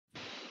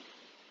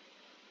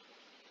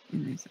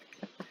in a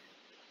second.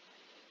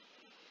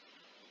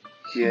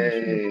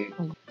 Yay.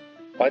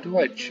 Why do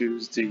I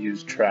choose to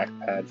use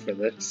trackpad for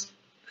this?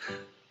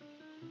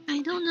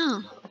 I don't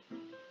know.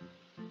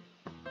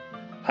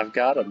 I've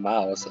got a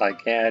mouse. I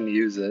can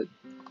use it.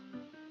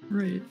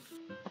 Right.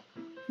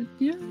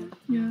 Yeah.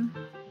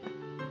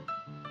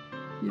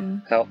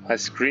 Hell, my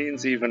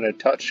screen's even a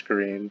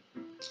touchscreen.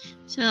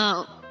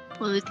 So,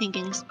 what are we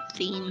thinking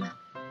theme?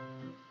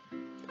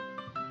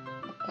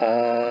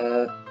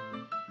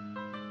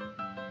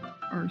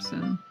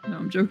 Arson. No,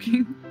 I'm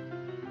joking.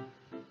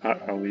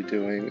 Are we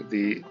doing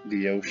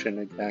the ocean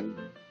again?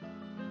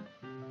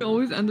 I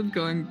always end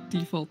up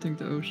defaulting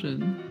to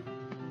ocean.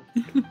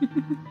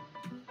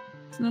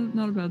 It's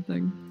not a bad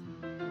thing.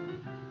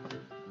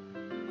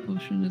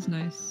 Ocean is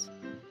nice.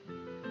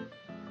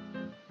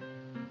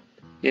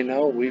 You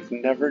know, we've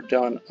never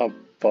done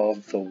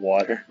above the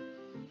water.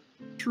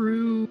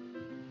 True.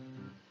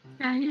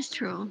 That is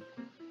true.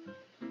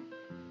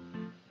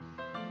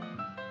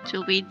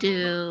 Should we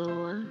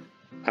do...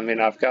 I mean,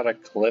 I've got a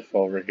cliff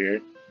over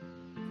here.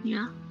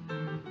 Yeah.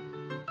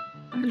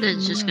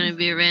 There's just gonna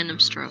be a random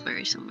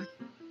strawberry somewhere.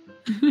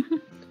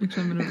 Which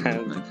I'm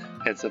gonna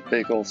It's a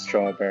big old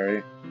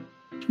strawberry.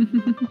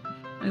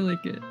 I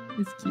like it.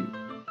 It's cute.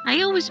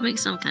 I always make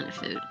some kind of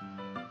food.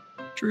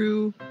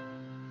 True.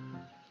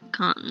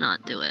 Can't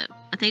not do it.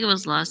 I think it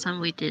was last time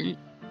we didn't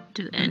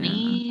do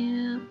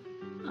any...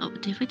 Oh,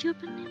 did we do a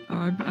banana? Oh,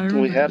 I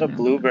remember We had a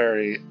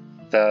blueberry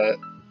that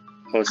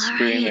was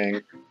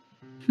screaming.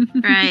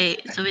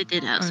 Right, so we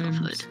did have some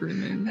I'm food.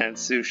 screaming. And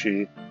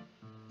sushi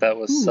that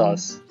was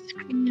sus.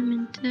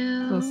 Screaming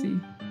too.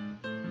 Sussy.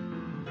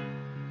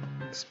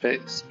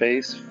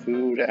 Space,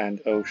 food,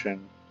 and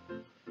ocean.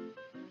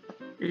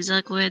 It's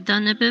like we've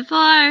done it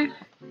before,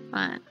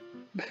 but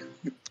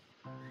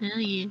hell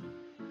yeah.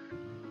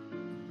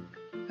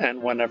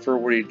 And whenever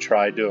we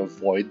try to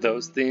avoid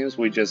those themes,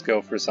 we just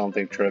go for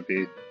something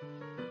trippy.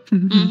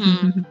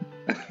 Mm-hmm.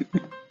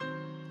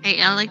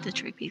 Hey, I like the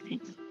trippy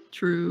things.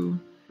 True.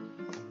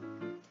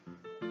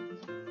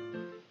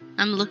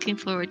 I'm looking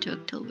forward to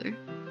October.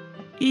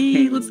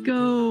 Hey, let's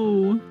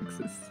go!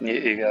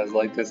 You guys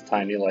like this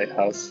tiny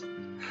lighthouse?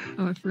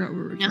 Oh, I forgot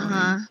we were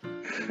trying.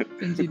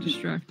 Benzie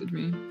distracted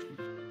me.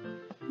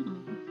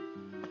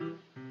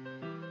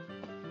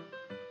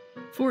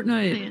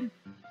 Fortnite!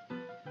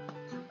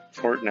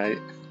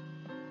 Fortnite.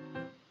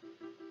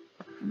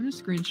 I'm gonna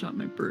screenshot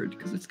my bird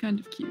because it's kind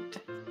of cute.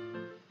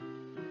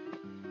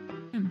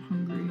 I'm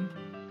hungry.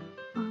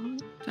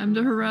 Time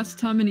to harass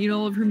Tom and eat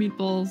all of her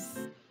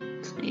meatballs.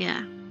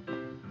 Yeah.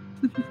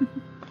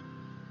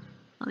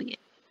 Oh yeah.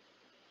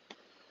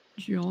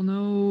 Did you all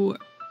know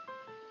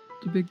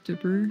the Big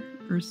Dipper?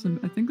 Ursa,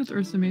 I think that's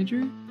Ursa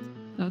Major.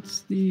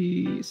 That's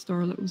the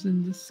star that was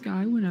in the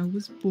sky when I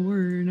was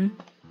born.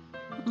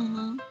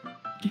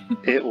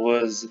 It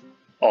was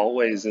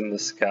always in the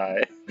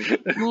sky.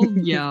 Well,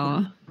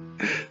 yeah.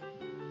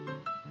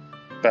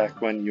 Back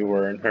when you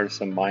were an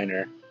Ursa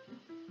Minor.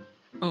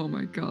 Oh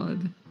my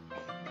god.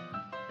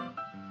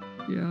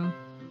 Yeah.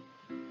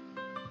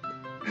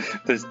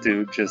 This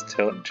dude just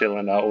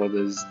chilling out with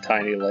his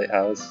tiny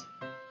lighthouse.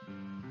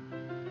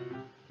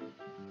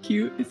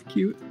 Cute, it's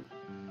cute.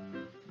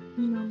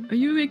 Are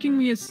you making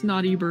me a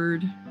snotty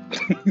bird?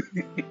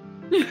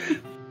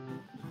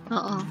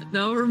 Uh-oh.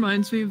 That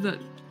reminds me of that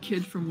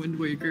kid from Wind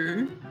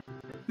Waker.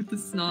 With the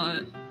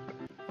snot.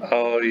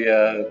 Oh,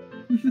 yeah.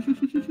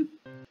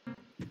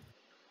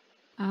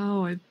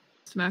 Ow, I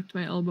smacked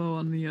my elbow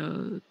on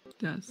the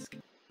desk.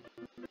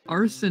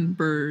 Arson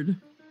bird.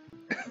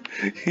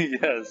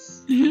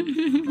 Yes.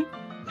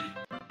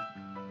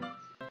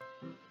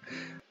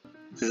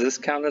 Does this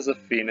count as a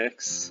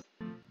phoenix?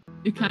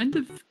 It kind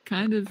of,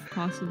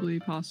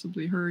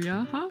 possibly her,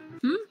 yeah? Huh?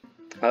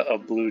 A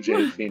blue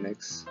jay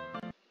phoenix.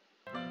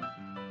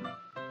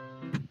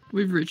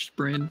 We've reached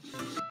brain.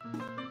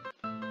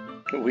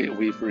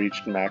 We've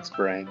reached max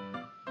brain.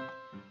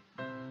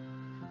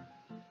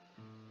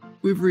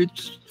 We've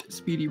reached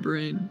speedy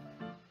brain.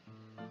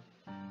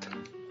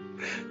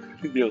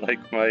 You're like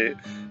my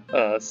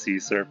sea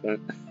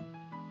serpent.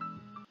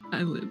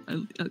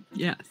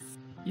 Yes.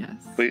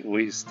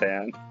 We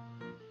stand.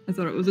 I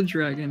thought it was a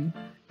dragon.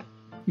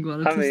 I'm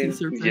glad it's a sea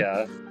serpent.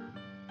 Yeah.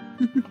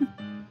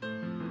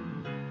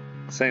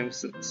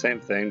 Same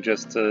thing,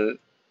 just a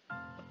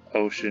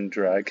ocean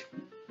drag.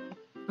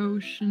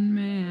 Ocean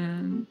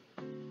man.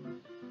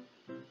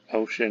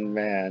 Ocean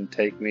man,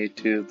 take me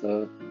to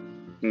the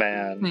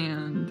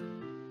man.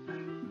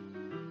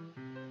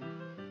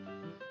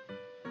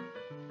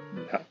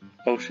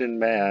 Ocean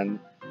man,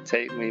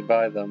 take me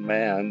by the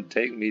man,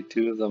 take me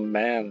to the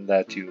man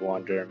that you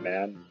wonder,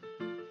 man.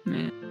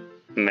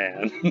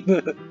 Man.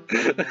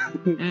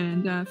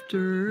 And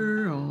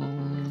after all...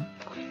 An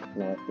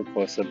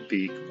octopus a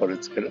beak, but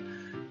it's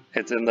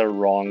in the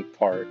wrong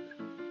part.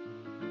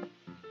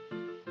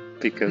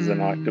 Because an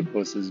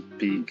octopus's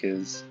beak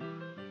is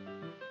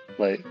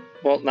like,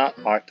 well, not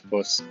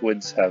octopus,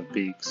 squids have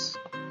beaks.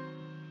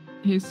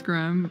 Hey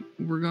Scram,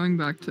 we're going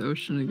back to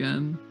ocean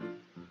again.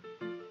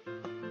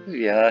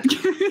 Yeah.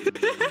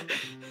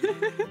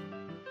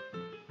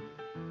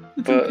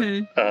 It's But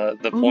okay.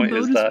 the Oh, point the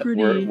is boat is that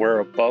pretty. we're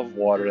above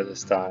water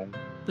this time.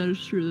 That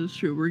is true. That's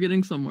true. We're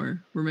getting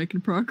somewhere. We're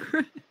making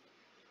progress.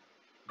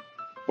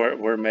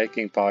 We're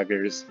making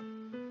poggers.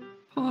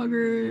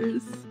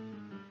 Poggers.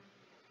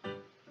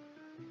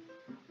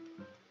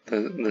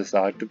 This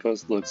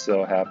octopus looks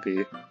so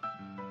happy.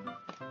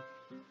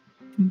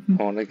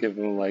 I want to give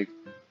him like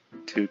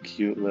 2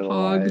 cute little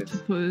eyes.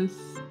 Pogtopus.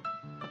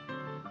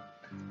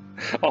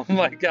 Oh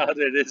my god,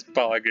 it is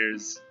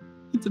poggers.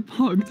 It's a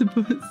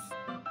pogtopus.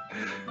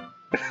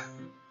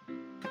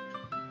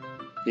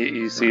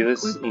 You see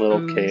this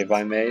little cave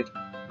I made?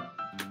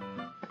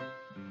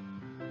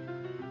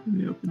 Let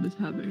me open this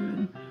tab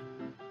again.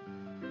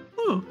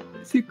 Oh,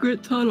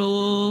 secret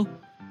tunnel.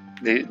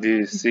 Do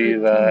you see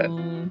that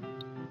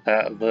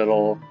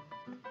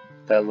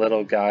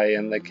little guy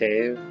in the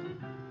cave?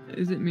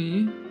 Is it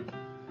me?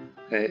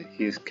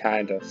 He's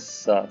kind of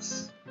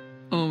sus.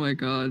 Oh my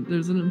god,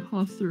 there's an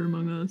imposter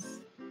among us.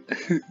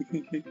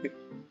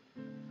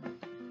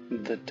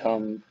 The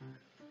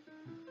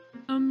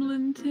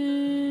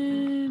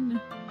Tumlinton.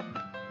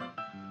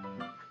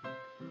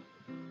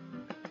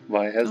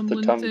 Why has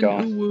the tum Tumlinton,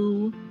 gone?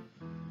 woo.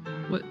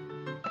 What?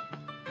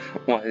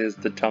 Why is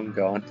the tum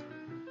gone?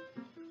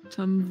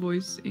 Tum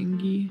voice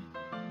Ingy.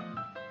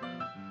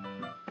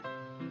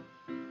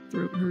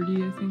 Throat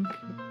hurty, I think.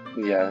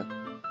 Yeah.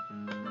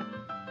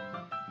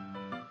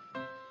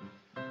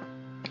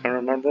 I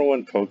remember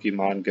when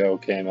Pokemon Go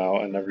came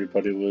out and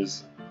everybody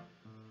was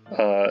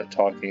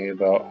talking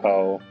about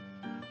how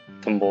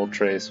the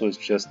Moltres was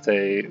just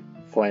a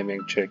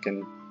flaming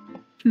chicken.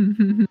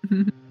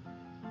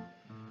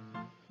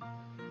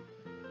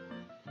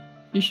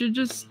 You should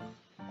just,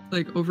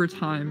 like, over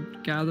time,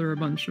 gather a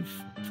bunch of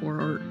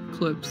ForArt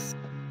clips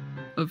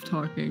of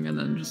talking and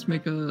then just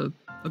make a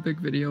big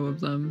video of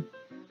them.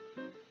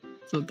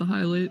 So the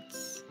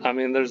highlights. I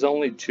mean, there's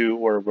only 2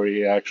 where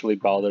we actually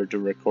bothered to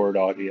record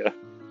audio.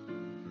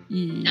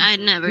 Yeah. I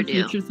never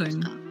do. Future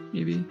thing, So.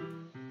 maybe.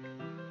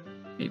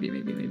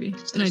 Maybe.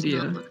 This An does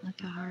idea. not look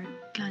like a heart.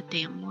 God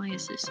damn, why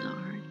is this so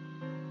hard?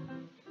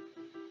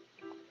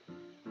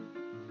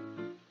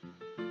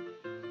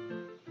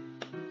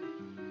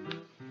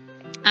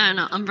 I don't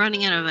know, I'm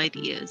running out of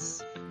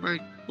ideas for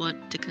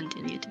what to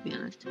continue, to be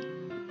honest.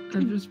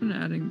 I've just been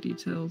adding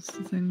details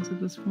to things at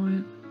this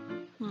point.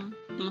 I'm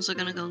also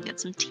gonna go and get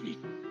some tea.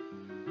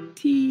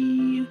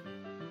 Tea.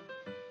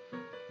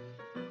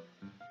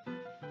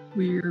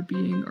 We're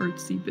being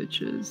artsy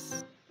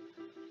bitches.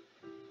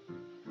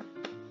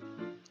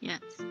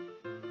 Yes.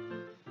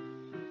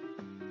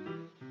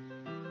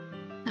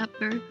 That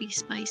bird be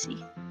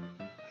spicy.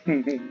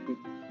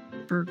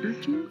 Burger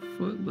King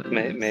footless.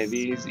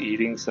 Maybe he's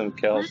eating some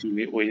kelp.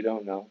 We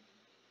don't know.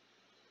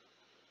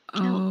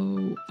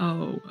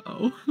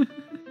 Oh.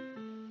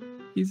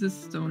 He's a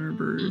stoner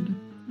bird.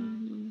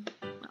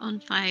 On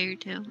fire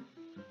too.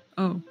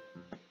 Oh.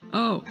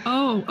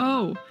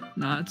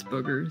 Nah, it's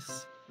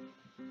boogers.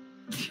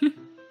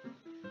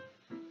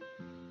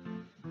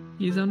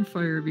 He's on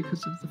fire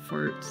because of the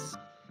farts.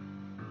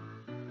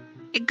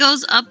 It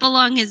goes up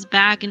along his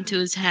back into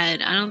his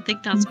head. I don't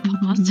think that's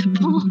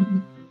possible.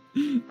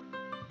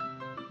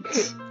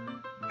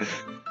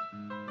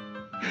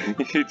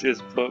 You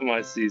just put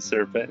my sea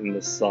serpent in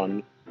the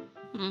sun.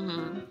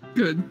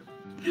 Good.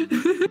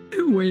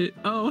 Wait,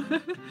 oh.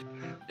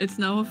 It's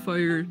now a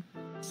fire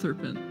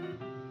serpent.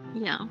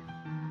 Yeah.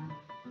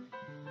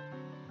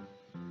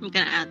 I'm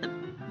gonna add the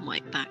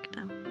white back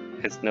though.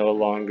 It's no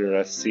longer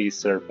a sea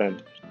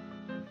serpent.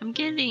 I'm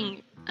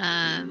getting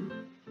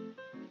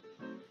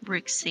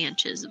Rick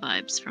Sanchez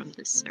vibes from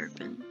this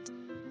serpent.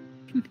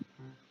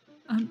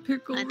 I'm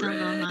Pickle I don't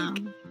know how.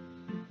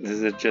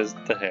 Is it just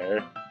the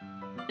hair?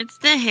 It's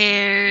the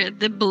hair,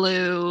 the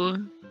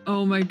blue.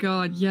 Oh my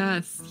god,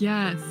 yes.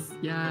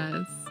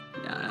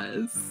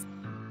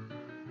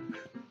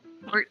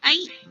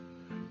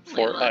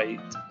 FortArt.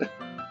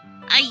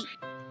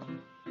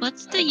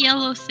 What's the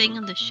yellow thing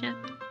on the ship?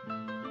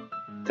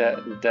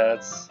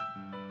 That's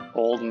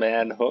Old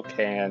Man Hook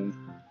Hand.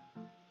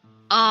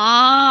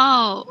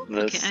 Oh!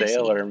 The okay,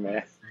 sailor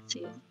man.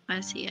 I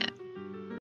see it.